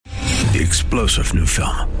The explosive new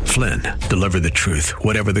film, Flynn, deliver the truth,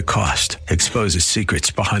 whatever the cost, exposes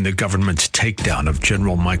secrets behind the government's takedown of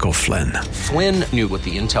General Michael Flynn. Flynn knew what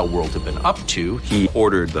the intel world had been up to. He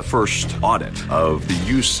ordered the first audit of the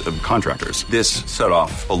use of contractors. This set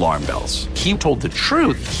off alarm bells. He told the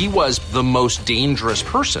truth. He was the most dangerous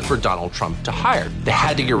person for Donald Trump to hire. They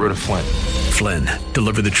had to get rid of Flynn. Flynn,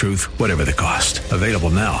 deliver the truth, whatever the cost. Available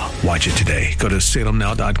now. Watch it today. Go to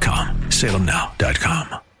salemnow.com.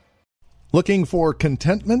 salemnow.com. Looking for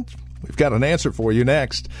contentment? We've got an answer for you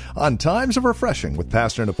next on Times of Refreshing with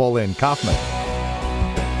Pastor Napoleon Kaufman.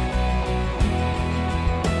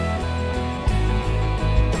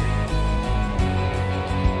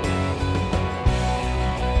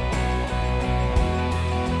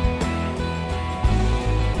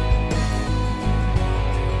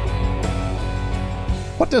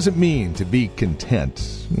 What does it mean to be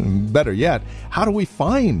content? Better yet, how do we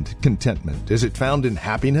find contentment? Is it found in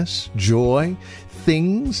happiness, joy,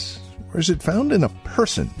 things, or is it found in a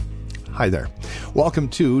person? Hi there. Welcome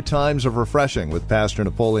to Times of Refreshing with Pastor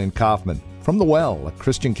Napoleon Kaufman from The Well, a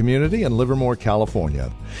Christian community in Livermore,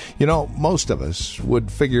 California. You know, most of us would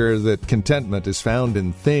figure that contentment is found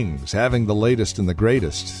in things, having the latest and the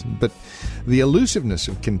greatest. But the elusiveness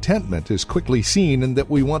of contentment is quickly seen in that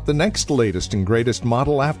we want the next latest and greatest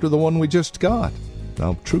model after the one we just got.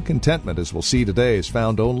 Now, true contentment, as we'll see today, is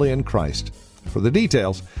found only in Christ. For the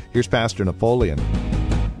details, here's Pastor Napoleon.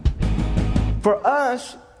 For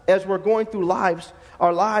us, as we're going through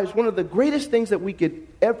our lives, one of the greatest things that we could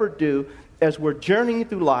ever do as we're journeying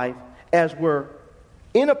through life, as we're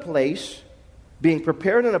in a place, being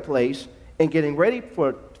prepared in a place, and getting ready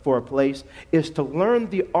for a place, is to learn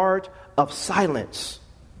the art of silence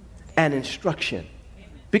and instruction.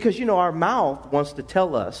 Because, you know, our mouth wants to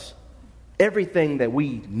tell us everything that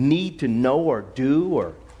we need to know or do,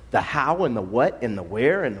 or the how and the what and the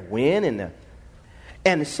where and the when.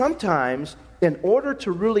 And sometimes, in order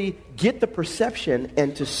to really get the perception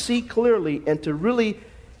and to see clearly and to really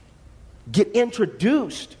get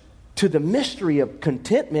introduced to the mystery of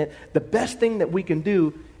contentment, the best thing that we can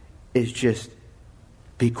do is just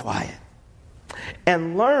be quiet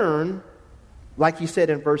and learn, like he said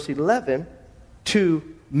in verse 11, to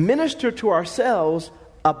minister to ourselves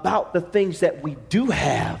about the things that we do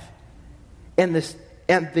have, and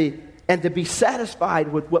to be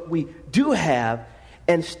satisfied with what we do have,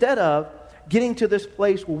 instead of getting to this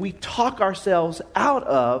place where we talk ourselves out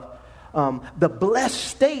of the blessed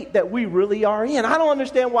state that we really are in. I don't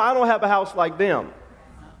understand why I don't have a house like them.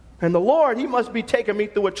 And the Lord, He must be taking me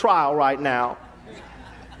through a trial right now.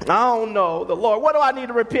 I don't know. The Lord, what do I need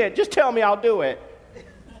to repent? Just tell me, I'll do it.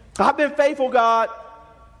 I've been faithful, God.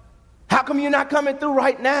 How come you're not coming through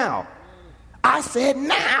right now? I said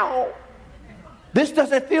now. This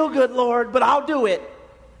doesn't feel good, Lord, but I'll do it.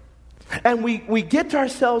 And we get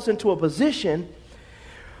ourselves into a position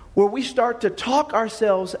where we start to talk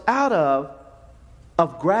ourselves out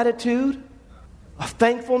of gratitude, of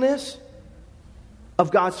thankfulness,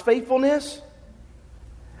 of God's faithfulness.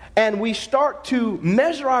 And we start to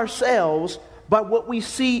measure ourselves by what we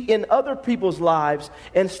see in other people's lives,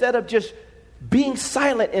 instead of just being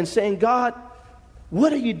silent and saying, God,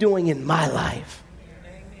 what are you doing in my life?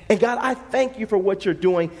 And God, I thank you for what you're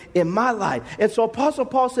doing in my life. And so Apostle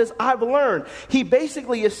Paul says, I've learned. He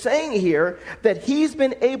basically is saying here that he's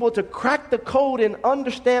been able to crack the code and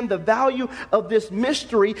understand the value of this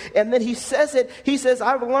mystery. And then he says,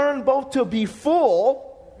 I've learned both to be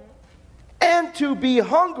full and to be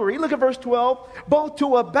hungry. Look at verse 12. Both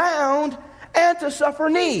to abound and to suffer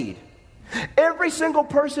need. Every single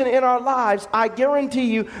person in our lives, I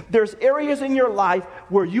guarantee you, there's areas in your life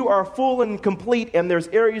where you are full and complete, and there's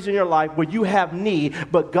areas in your life where you have need,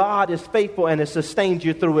 but God is faithful and has sustained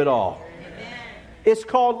you through it all. Amen. It's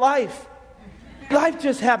called life. Life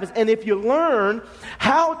just happens. And if you learn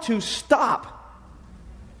how to stop,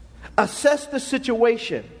 assess the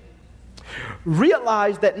situation,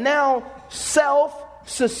 realize that now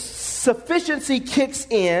self-sufficiency kicks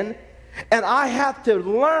in, and I have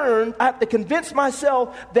to convince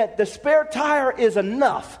myself that the spare tire is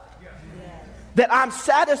enough. That I'm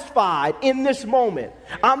satisfied in this moment.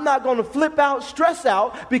 I'm not going to flip out, stress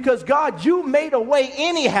out, because God, you made a way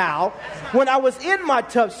anyhow when I was in my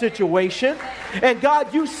tough situation. And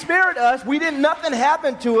God, you spared us. Nothing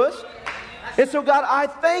happened to us. And so God, I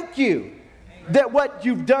thank you that what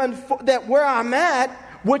you've done, that where I'm at,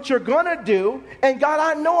 what you're going to do, and God,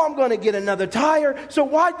 I know I'm going to get another tire, so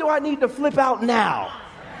why do I need to flip out now?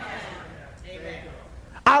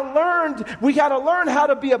 We got to learn how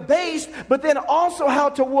to be abased, but then also how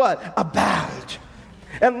to what? Abound.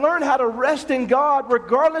 And learn how to rest in God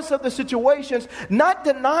regardless of the situations, not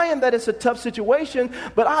denying that it's a tough situation,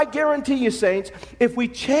 but I guarantee you, saints, if we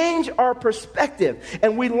change our perspective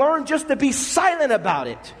and we learn just to be silent about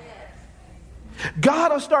it,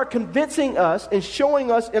 God will start convincing us and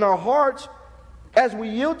showing us in our hearts as we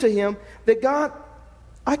yield to Him that God,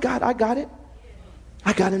 I got it.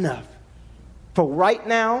 I got enough. For right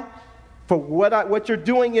now, for what you're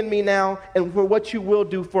doing in me now, and for what you will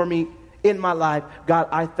do for me in my life, God,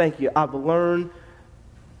 I thank you. I've learned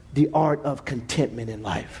the art of contentment in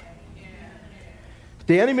life.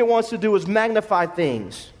 The enemy wants to do is magnify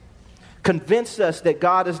things, convince us that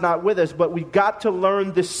God is not with us, but we've got to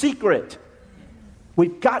learn the secret.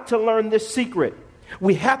 We've got to learn this secret.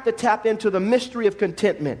 We have to tap into the mystery of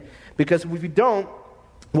contentment, because if we don't,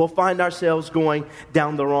 we'll find ourselves going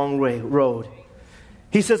down the wrong road.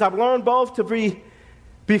 He says, I've learned both to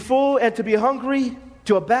be full and to be hungry,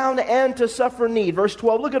 to abound and to suffer need. Verse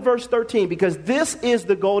 12, look at verse 13, because this is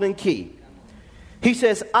the golden key. He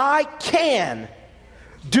says, I can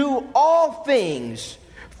do all things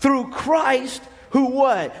through Christ who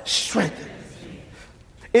what? Strengthens me.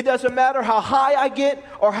 It doesn't matter how high I get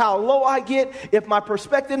or how low I get. If my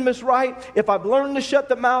perspective is right, if I've learned to shut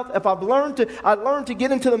the mouth, if I learned to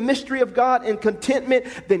get into the mystery of God and contentment,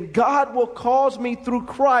 then God will cause me through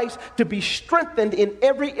Christ to be strengthened in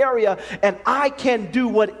every area, and I can do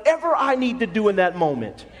whatever I need to do in that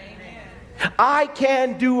moment. Amen. I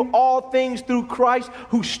can do all things through Christ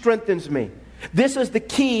who strengthens me. This is the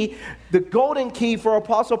key, the golden key for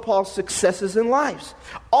Apostle Paul's successes in life.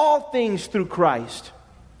 All things through Christ.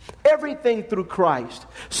 Everything through Christ.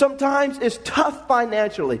 Sometimes it's tough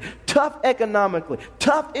financially, tough economically,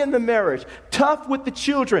 tough in the marriage, tough with the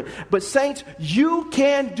children. But saints, you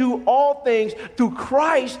can do all things through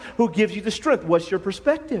Christ who gives you the strength. What's your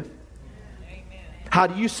perspective? Amen. How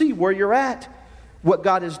do you see where you're at? What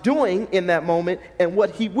God is doing in that moment and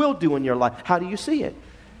what He will do in your life. How do you see it?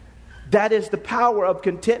 That is the power of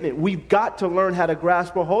contentment. We've got to learn how to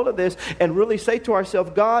grasp a hold of this and really say to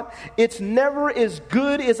ourselves, God, it's never as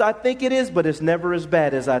good as I think it is, but it's never as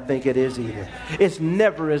bad as I think it is either. It's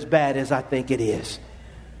never as bad as I think it is.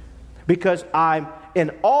 Because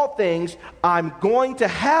in all things, I'm going to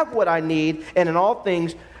have what I need, and in all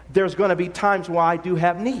things, there's going to be times where I do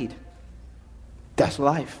have need. That's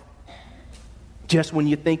life. Just when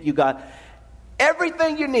you think you got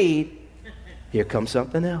everything you need, here comes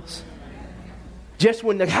something else. Just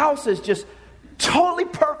when the house is just totally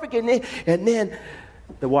perfect, and then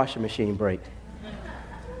the washing machine breaks.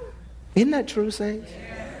 Isn't that true, saints?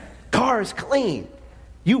 Car is clean.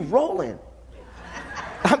 You rolling.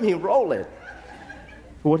 I mean, rolling.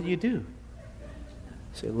 What do?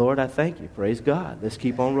 Say, Lord, I thank you. Praise God. Let's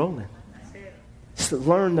keep on rolling. So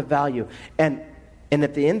learn the value. And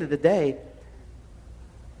at the end of the day,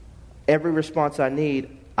 every response I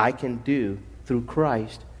need, I can do through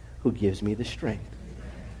Christ who gives me the strength.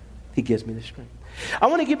 He gives me the strength. I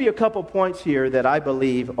want to give you a couple points here that I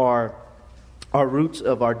believe are roots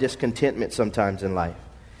of our discontentment sometimes in life.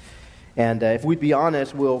 And if we be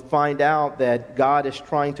honest, we'll find out that God is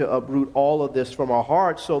trying to uproot all of this from our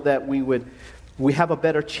hearts so that we have a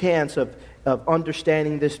better chance of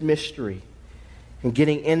understanding this mystery and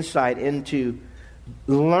getting insight into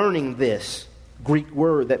learning this Greek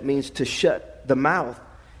word that means to shut the mouth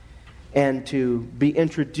and to be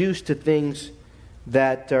introduced to things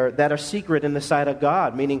that are secret in the sight of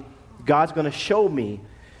God, meaning God's going to show me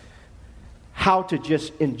how to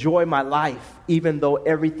just enjoy my life, even though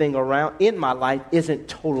everything around in my life isn't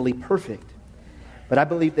totally perfect. But I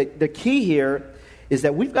believe that the key here is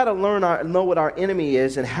that we've got to know what our enemy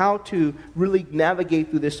is and how to really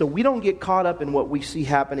navigate through this so we don't get caught up in what we see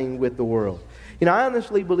happening with the world. You know, I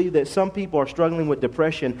honestly believe that some people are struggling with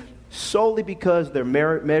depression solely because they're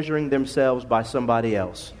measuring themselves by somebody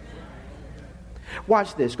else.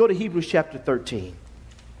 Watch this. Go to Hebrews chapter 13.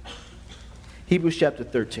 Hebrews chapter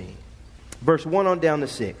 13. Verse 1 on down to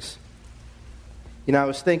 6. You know, I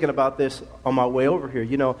was thinking about this on my way over here.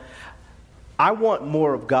 You know, I want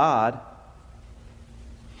more of God,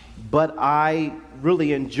 but I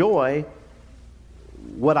really enjoy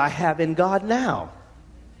what I have in God now.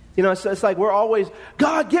 You know, it's like we're always,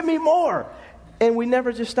 God, give me more. And we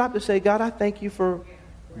never just stop to say, God, I thank you for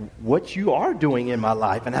what you are doing in my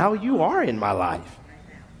life and how you are in my life.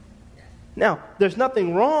 Now, there's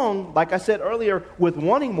nothing wrong, like I said earlier, with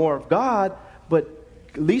wanting more of God, but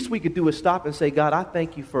at least we could do is stop and say, God, I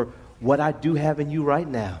thank you for what I do have in you right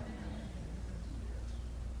now.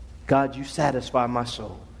 God, you satisfy my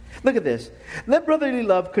soul. Look at this. Let brotherly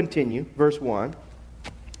love continue, verse 1.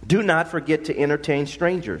 Do not forget to entertain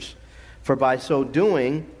strangers, For by so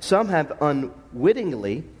doing, some have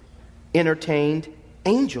unwittingly entertained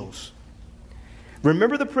angels.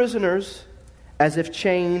 Remember the prisoners as if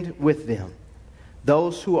chained with them,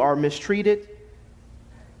 those who are mistreated.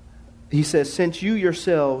 He says, since you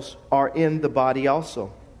yourselves are in the body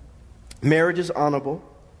also. Marriage is honorable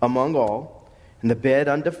among all, and the bed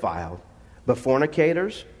undefiled. But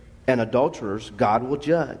fornicators and adulterers God will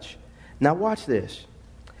judge. Now watch this.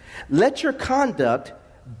 Let your conduct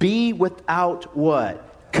be without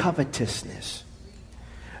what? Covetousness.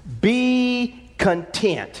 Be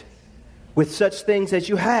content with such things as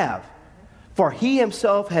you have. For he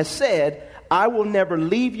himself has said, I will never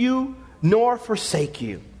leave you nor forsake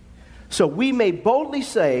you. So we may boldly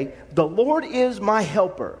say, the Lord is my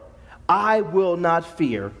helper. I will not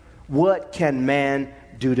fear. What can man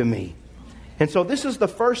do to me? And so this is the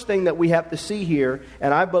first thing that we have to see here,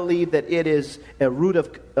 and I believe that it is a root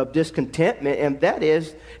of discontentment, and that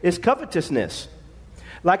is covetousness.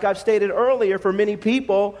 Like I've stated earlier, for many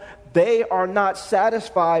people, they are not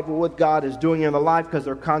satisfied with what God is doing in their life because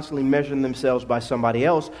they're constantly measuring themselves by somebody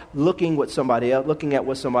else, looking at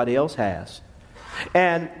what somebody else has.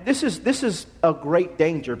 And this is a great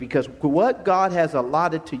danger, because what God has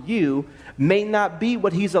allotted to you may not be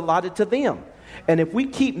what He's allotted to them. And if we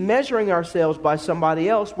keep measuring ourselves by somebody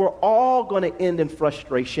else, we're all going to end in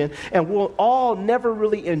frustration, and we'll all never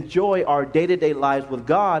really enjoy our day-to-day lives with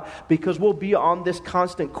God, because we'll be on this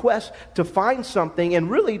constant quest to find something, and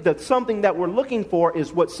really the something that we're looking for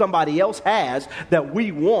is what somebody else has that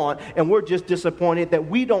we want, and we're just disappointed that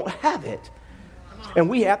we don't have it. And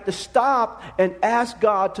we have to stop and ask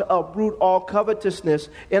God to uproot all covetousness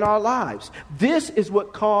in our lives. This is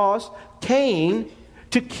what caused Cain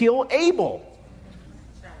to kill Abel.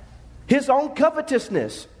 His own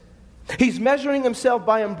covetousness. He's measuring himself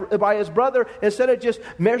by his brother instead of just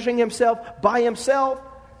measuring himself by himself.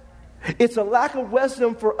 It's a lack of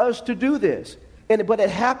wisdom for us to do this. But it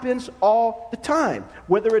happens all the time.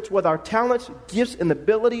 Whether it's with our talents, gifts, and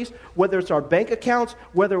abilities, whether it's our bank accounts,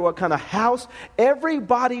 whether what kind of house.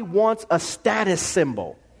 Everybody wants a status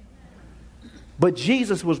symbol. But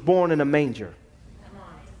Jesus was born in a manger.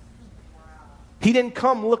 He didn't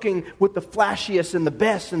come looking with the flashiest and the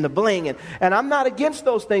best and the bling. And I'm not against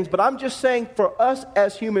those things, but I'm just saying for us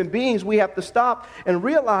as human beings, we have to stop and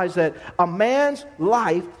realize that a man's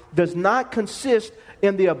life does not consist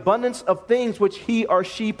in the abundance of things which he or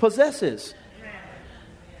she possesses.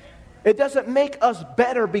 It doesn't make us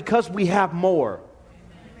better because we have more.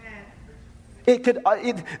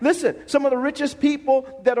 Listen, some of the richest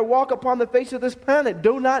people that walk upon the face of this planet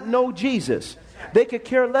do not know Jesus. They could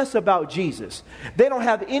care less about Jesus. They don't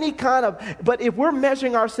have any kind of... But if we're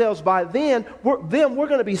measuring ourselves by them, we're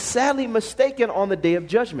going to be sadly mistaken on the day of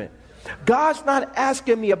judgment. God's not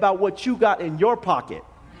asking me about what you got in your pocket.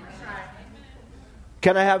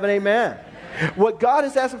 Can I have an amen? What God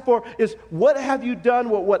is asking for is, what have you done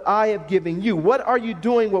with what I have given you? What are you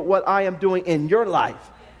doing with what I am doing in your life?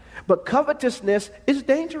 But covetousness is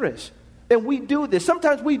dangerous. And we do this.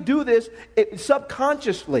 Sometimes we do this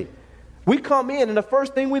subconsciously. We come in and the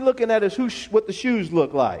first thing we're looking at is what the shoes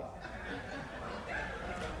look like.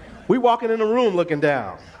 We walking in the room looking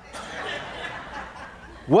down.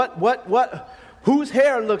 Whose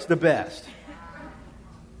hair looks the best?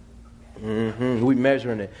 We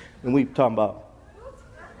measuring it, and we talking about.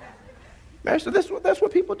 Master, that's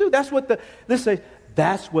what people do. That's what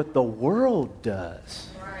the world does.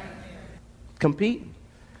 Competing.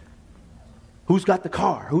 Who's got the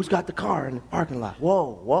car? Who's got the car in the parking lot?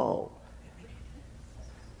 Whoa.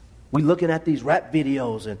 We looking at these rap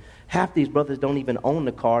videos, and half these brothers don't even own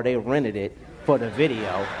the car. They rented it for the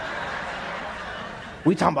video.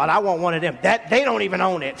 We talking about, I want one of them. They don't even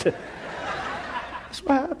own it. That's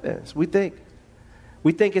what happens. We think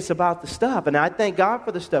it's about the stuff. And I thank God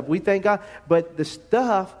for the stuff. We thank God. But the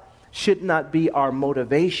stuff should not be our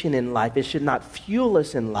motivation in life. It should not fuel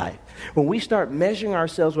us in life. When we start measuring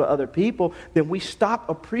ourselves with other people, then we stop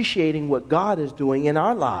appreciating what God is doing in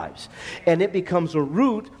our lives. And it becomes a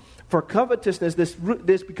root for covetousness.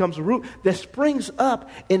 This becomes a root that springs up,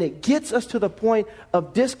 and it gets us to the point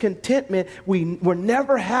of discontentment. We're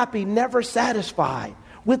never happy, never satisfied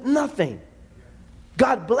with nothing.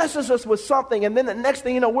 God blesses us with something, and then the next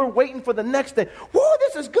thing you know, we're waiting for the next thing. Whoa,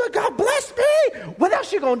 this is good. God bless me. What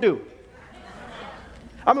else you gonna do?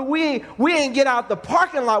 I mean, we ain't get out the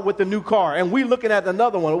parking lot with the new car, and we looking at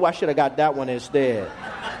another one. Oh, I should have got that one instead.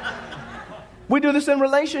 We do this in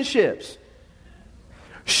relationships.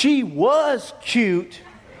 She was cute.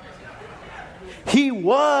 He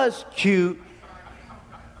was cute.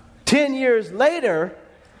 10 years later,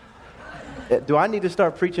 do I need to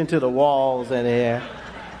start preaching to the walls in here?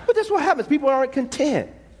 But that's what happens. People aren't content.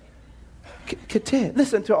 Content.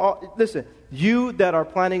 Listen, you that are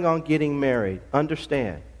planning on getting married,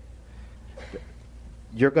 understand.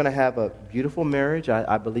 You're going to have a beautiful marriage.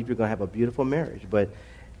 I believe you're going to have a beautiful marriage. But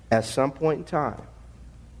at some point in time,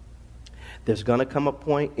 there's going to come a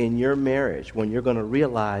point in your marriage when you're going to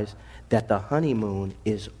realize that the honeymoon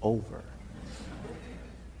is over.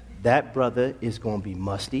 That brother is going to be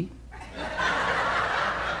musty.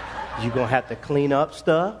 You're going to have to clean up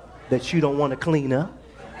stuff that you don't want to clean up.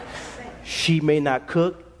 She may not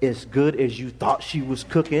cook as good as you thought she was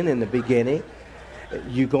cooking in the beginning.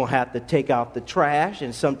 You're going to have to take out the trash,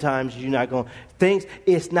 and sometimes you're not going to,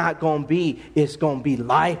 it's going to be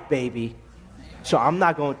life, baby. So I'm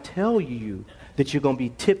not going to tell you that you're going to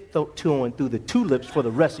be tiptoeing through the tulips for the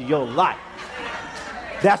rest of your life.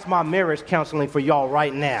 That's my marriage counseling for y'all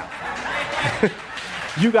right now.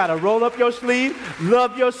 You got to roll up your sleeve,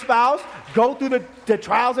 love your spouse, go through the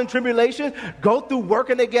trials and tribulations, go through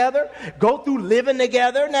working together, go through living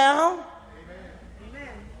together now. Amen.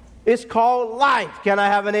 It's called life. Can I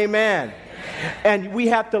have an amen? Amen? And we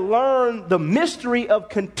have to learn the mystery of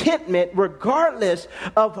contentment regardless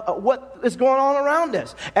of what is going on around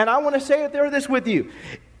us. And I want to say this with you.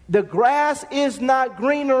 The grass is not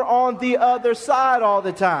greener on the other side all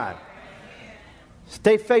the time.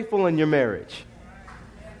 Stay faithful in your marriage.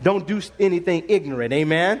 Don't do anything ignorant.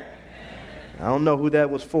 Amen? I don't know who that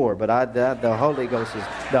was for, but the Holy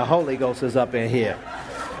Ghost is up in here.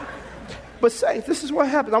 But saints, this is what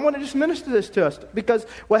happens. I want to just minister this to us, because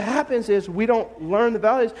what happens is we don't learn the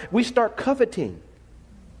values. We start coveting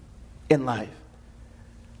in life.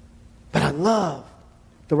 But I love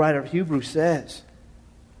the writer of Hebrews says.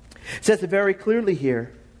 It says it very clearly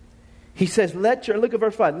here. He says, look at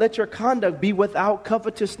verse 5, let your conduct be without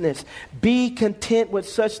covetousness. Be content with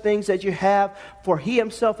such things as you have, for he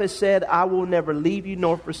himself has said, I will never leave you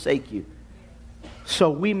nor forsake you.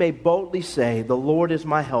 So we may boldly say, the Lord is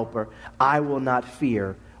my helper. I will not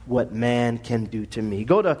fear what man can do to me.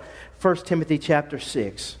 Go to 1 Timothy chapter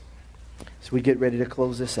 6 as we get ready to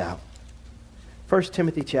close this out. 1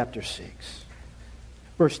 Timothy chapter 6,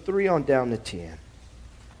 verse 3 on down to 10.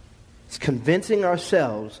 It's convincing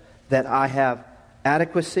ourselves that I have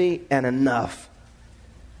adequacy and enough.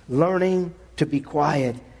 Learning to be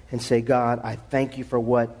quiet and say, God, I thank you for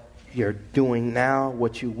what you're doing now,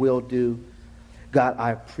 what you will do. God,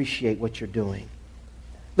 I appreciate what you're doing.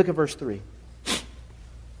 Look at verse 3.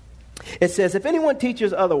 It says, if anyone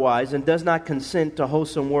teaches otherwise and does not consent to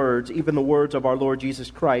wholesome words, even the words of our Lord Jesus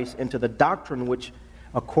Christ, and to the doctrine which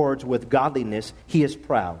accords with godliness, he is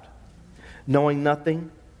proud, knowing nothing,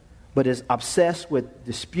 but is obsessed with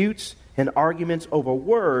disputes and arguments over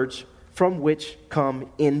words, from which come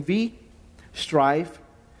envy, strife,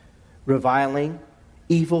 reviling,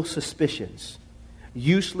 evil suspicions,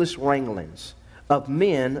 useless wranglings of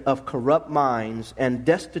men of corrupt minds and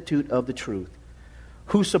destitute of the truth,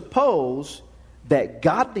 who suppose that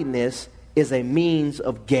godliness is a means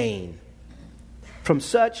of gain. From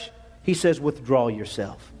such, he says, withdraw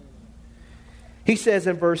yourself. He says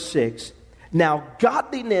in verse 6, now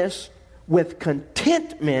godliness with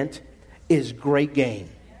contentment is great gain.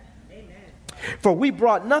 Amen. For we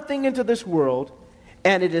brought nothing into this world,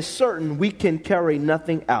 and it is certain we can carry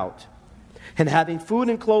nothing out. And having food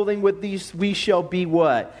and clothing with these, we shall be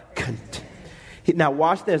what? Content. Now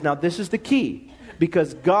watch this. Now this is the key.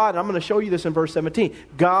 Because God, I'm going to show you this in verse 17.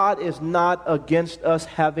 God is not against us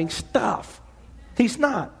having stuff. He's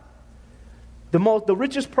not. The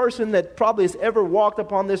richest person that probably has ever walked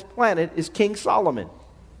upon this planet is King Solomon.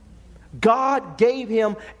 God gave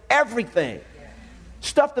him everything.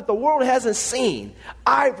 Stuff that the world hasn't seen.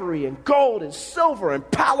 Ivory and gold and silver and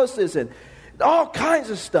palaces and all kinds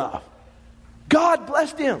of stuff. God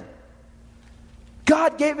blessed him.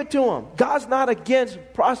 God gave it to him. God's not against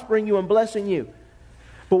prospering you and blessing you.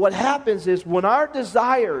 But what happens is when our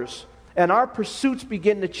desires and our pursuits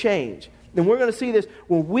begin to change, and we're going to see this,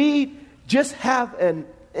 when we just have an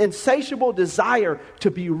insatiable desire to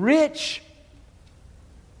be rich,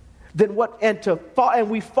 then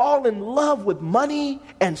we fall in love with money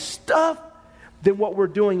and stuff, then what we're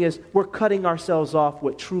doing is we're cutting ourselves off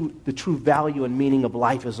what the true value and meaning of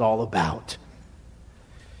life is all about.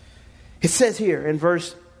 It says here in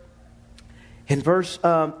verse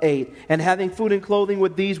 8, and having food and clothing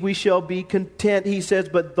with these we shall be content. He says,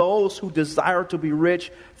 but those who desire to be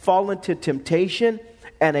rich fall into temptation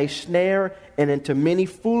and a snare, and into many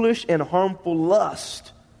foolish and harmful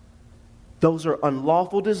lusts. Those are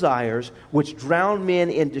unlawful desires which drown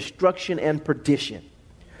men in destruction and perdition.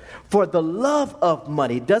 For the love of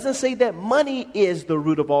money, doesn't say that money is the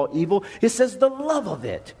root of all evil. It says the love of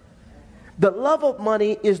it. The love of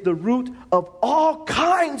money is the root of all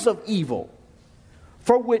kinds of evil,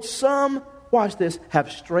 for which some, watch this,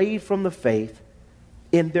 have strayed from the faith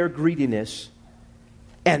in their greediness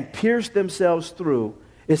and pierced themselves through,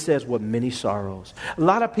 it says, with many sorrows. A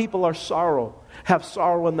lot of people have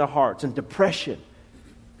sorrow in their hearts and depression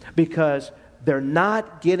because they're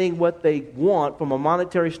not getting what they want from a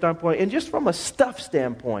monetary standpoint and just from a stuff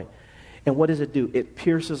standpoint. And what does it do? It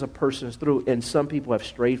pierces a person's through, and some people have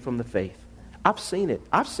strayed from the faith. I've seen it.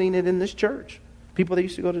 I've seen it in this church. People that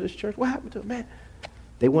used to go to this church, what happened to them? Man,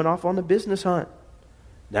 they went off on the business hunt.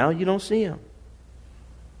 Now you don't see them.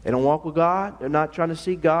 They don't walk with God. They're not trying to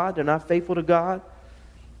seek God. They're not faithful to God.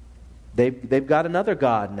 They've got another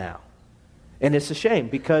God now. And it's a shame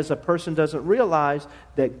because a person doesn't realize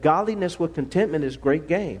that godliness with contentment is great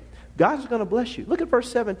gain. God's going to bless you. Look at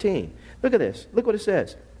verse 17. Look at this. Look what it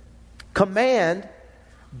says. Command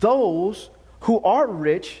those who are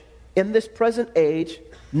rich in this present age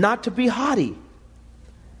not to be haughty,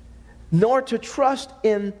 nor to trust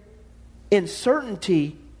in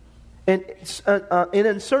uncertainty and in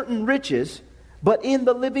uncertain riches, but in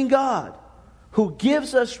the living God, who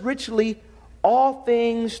gives us richly all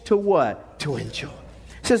things to what? To enjoy.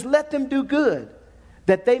 It says, let them do good,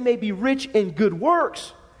 that they may be rich in good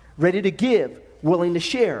works, ready to give, willing to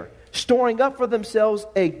share, storing up for themselves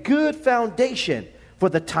a good foundation for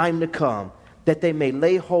the time to come, that they may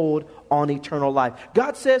lay hold on eternal life.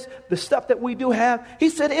 God says the stuff that we do have, He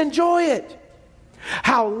said, enjoy it.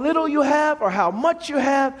 How little you have or how much you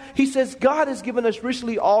have, He says God has given us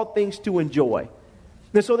richly all things to enjoy.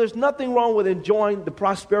 And so there's nothing wrong with enjoying the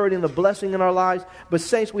prosperity and the blessing in our lives. But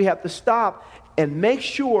saints, we have to stop and make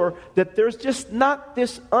sure that there's just not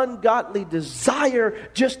this ungodly desire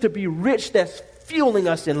just to be rich that's fueling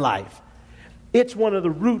us in life. It's one of the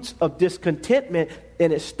roots of discontentment,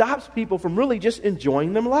 and it stops people from really just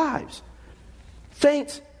enjoying their lives.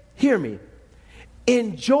 Saints, hear me.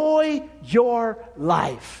 Enjoy your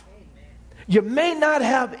life. You may not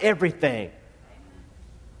have everything,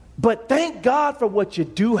 but thank God for what you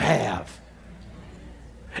do have.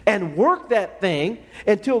 And work that thing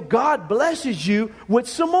until God blesses you with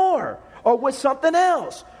some more, or with something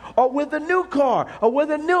else, or with a new car, or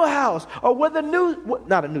with a new house, or with a new,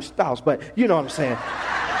 not a new spouse, but you know what I'm saying.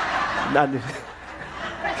 Not new.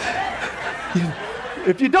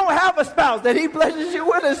 If you don't have a spouse, then He blesses you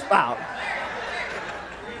with a spouse.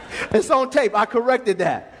 It's on tape. I corrected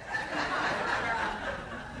that.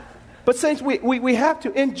 But saints, we have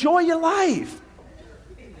to enjoy your life.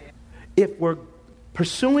 If we're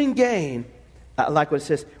pursuing gain, like what it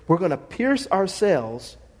says, we're going to pierce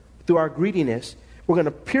ourselves through our greediness. We're going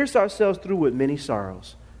to pierce ourselves through with many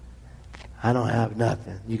sorrows. I don't have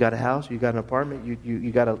nothing. You got a house? You got an apartment?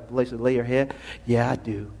 You got a place to lay your head? Yeah, I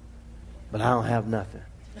do. But I don't have nothing.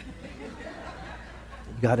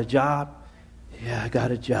 You got a job? Yeah, I got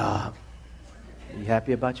a job. You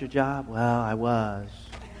happy about your job? Well, I was.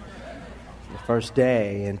 The first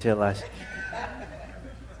day until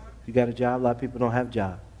you got a job? A lot of people don't have a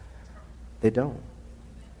job. They don't.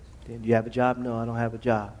 Do you have a job? No, I don't have a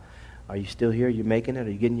job. Are you still here? You making it?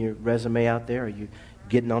 Are you getting your resume out there? Are you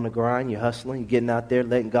getting on the grind? You're hustling? You're getting out there,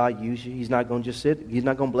 letting God use you? He's not going to just sit. He's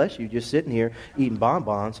not going to bless you just sitting here eating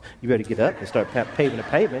bonbons. You better get up and start paving the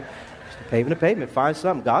pavement. Paving the pavement. Find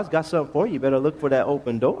something. God's got something for you. You better look for that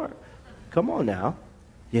open door. Come on now.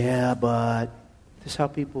 Yeah, but this is how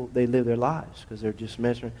people, they live their lives because they're just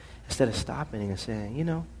measuring. Instead of stopping and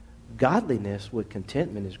saying, godliness with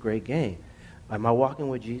contentment is great gain. Am I walking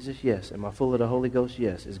with Jesus? Yes. Am I full of the Holy Ghost?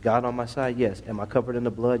 Yes. Is God on my side? Yes. Am I covered in the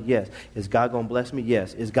blood? Yes. Is God going to bless me?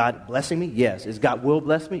 Yes. Is God blessing me? Yes. Is God will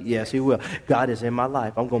bless me? Yes, He will. God is in my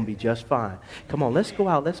life. I'm going to be just fine. Come on, let's go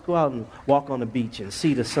out. Let's go out and walk on the beach and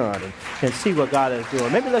see the sun and see what God is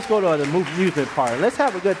doing. Maybe let's go to the amusement park. Let's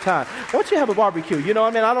have a good time. Why don't you have a barbecue? You know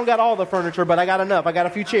what I mean? I don't got all the furniture, but I got enough. I got a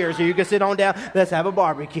few chairs here. You can sit on down. Let's have a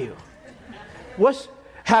barbecue.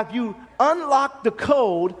 Have you unlocked the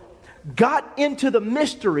code, got into the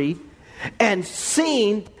mystery, and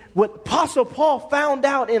seen what Apostle Paul found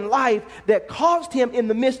out in life that caused him in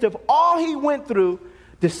the midst of all he went through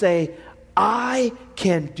to say, I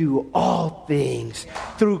can do all things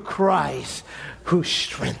through Christ who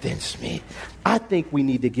strengthens me. I think we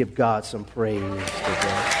need to give God some praise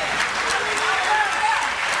today.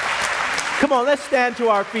 Come on, let's stand to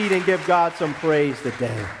our feet and give God some praise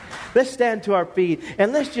today. Let's stand to our feet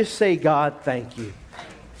and let's just say, God, thank you.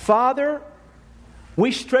 Father,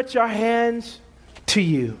 we stretch our hands to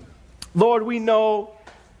you. Lord, we know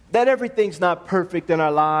that everything's not perfect in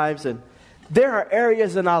our lives, and there are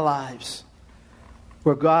areas in our lives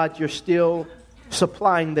where, God, you're still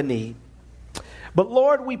supplying the need. But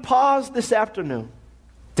Lord, we pause this afternoon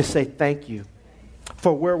to say thank you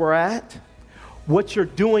for where we're at, what you're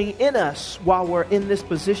doing in us while we're in this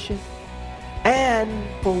position, and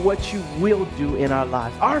for what you will do in our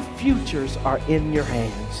lives. Our futures are in your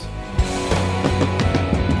hands.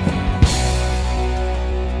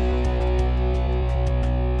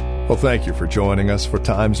 Well, thank you for joining us for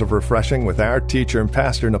Times of Refreshing with our teacher and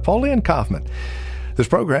pastor, Napoleon Kaufman. This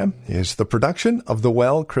program is the production of the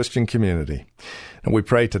Well Christian Community. And we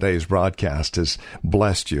pray today's broadcast has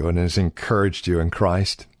blessed you and has encouraged you in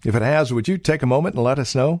Christ. If it has, would you take a moment and let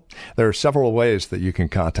us know? There are several ways that you can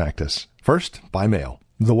contact us. First, by mail.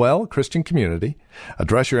 The Well Christian Community.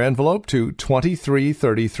 Address your envelope to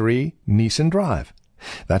 2333 Neeson Drive.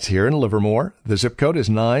 That's here in Livermore. The zip code is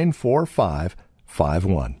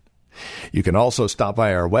 94551. You can also stop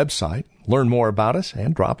by our website, learn more about us,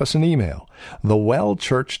 and drop us an email.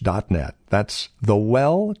 thewellchurch.net. That's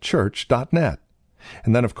thewellchurch.net.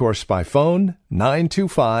 And then, of course, by phone,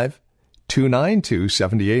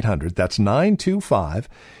 925-292-7800. That's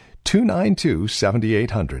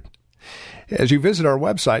 925-292-7800. As you visit our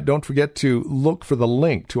website, don't forget to look for the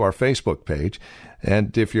link to our Facebook page.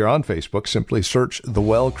 And if you're on Facebook, simply search The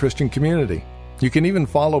Well Christian Community. You can even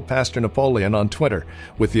follow Pastor Napoleon on Twitter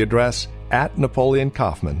with the address @Napoleon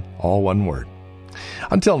Kaufman, all one word.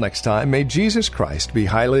 Until next time, may Jesus Christ be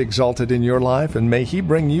highly exalted in your life, and may He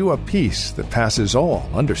bring you a peace that passes all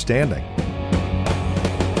understanding.